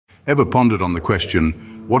Ever pondered on the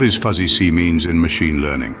question, what is fuzzy C-means in machine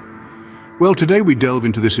learning? Well, today we delve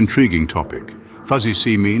into this intriguing topic. Fuzzy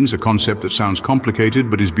C-means, a concept that sounds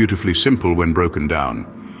complicated but is beautifully simple when broken down.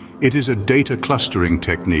 It is a data clustering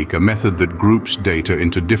technique, a method that groups data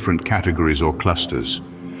into different categories or clusters.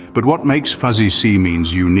 But what makes fuzzy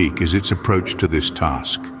C-means unique is its approach to this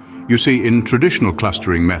task. You see, in traditional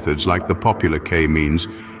clustering methods like the popular K-means,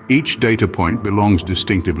 each data point belongs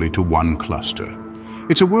distinctively to one cluster.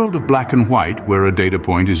 It's a world of black and white where a data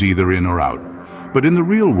point is either in or out. But in the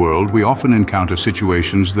real world, we often encounter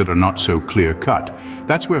situations that are not so clear-cut.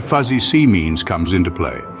 That's where fuzzy C-means comes into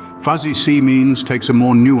play. Fuzzy C-means takes a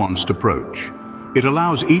more nuanced approach. It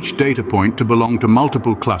allows each data point to belong to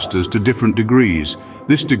multiple clusters to different degrees.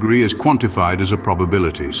 This degree is quantified as a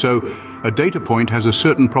probability. So, a data point has a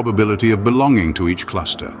certain probability of belonging to each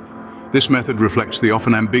cluster. This method reflects the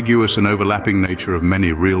often ambiguous and overlapping nature of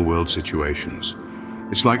many real-world situations.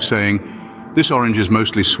 It's like saying, this orange is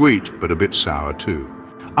mostly sweet, but a bit sour too.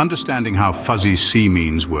 Understanding how fuzzy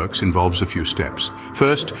C-means works involves a few steps.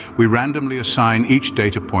 First, we randomly assign each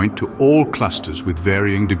data point to all clusters with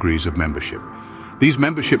varying degrees of membership. These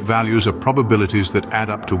membership values are probabilities that add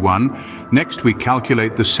up to 1. Next, we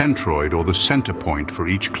calculate the centroid or the center point for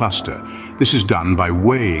each cluster. This is done by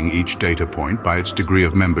weighing each data point by its degree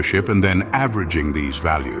of membership and then averaging these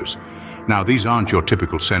values. Now, these aren't your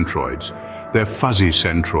typical centroids. They're fuzzy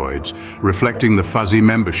centroids, reflecting the fuzzy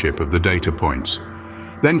membership of the data points.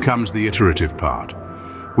 Then comes the iterative part.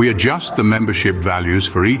 We adjust the membership values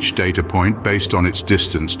for each data point based on its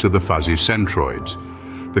distance to the fuzzy centroids.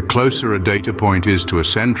 The closer a data point is to a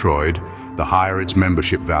centroid, the higher its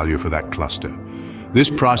membership value for that cluster. This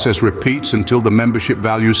process repeats until the membership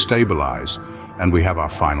values stabilize, and we have our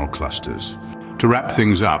final clusters. To wrap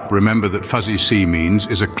things up, remember that fuzzy C-means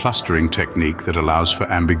is a clustering technique that allows for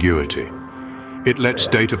ambiguity. It lets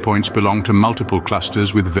data points belong to multiple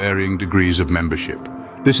clusters with varying degrees of membership.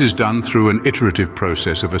 This is done through an iterative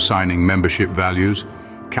process of assigning membership values,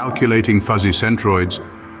 calculating fuzzy centroids,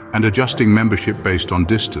 and adjusting membership based on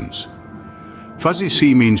distance. Fuzzy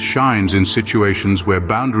C-means shines in situations where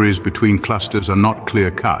boundaries between clusters are not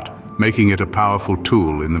clear-cut, making it a powerful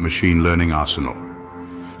tool in the machine learning arsenal.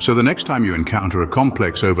 So the next time you encounter a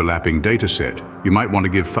complex overlapping dataset, you might want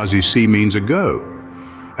to give fuzzy C-means a go.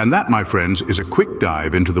 And that, my friends, is a quick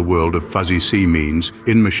dive into the world of fuzzy C-means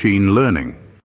in machine learning.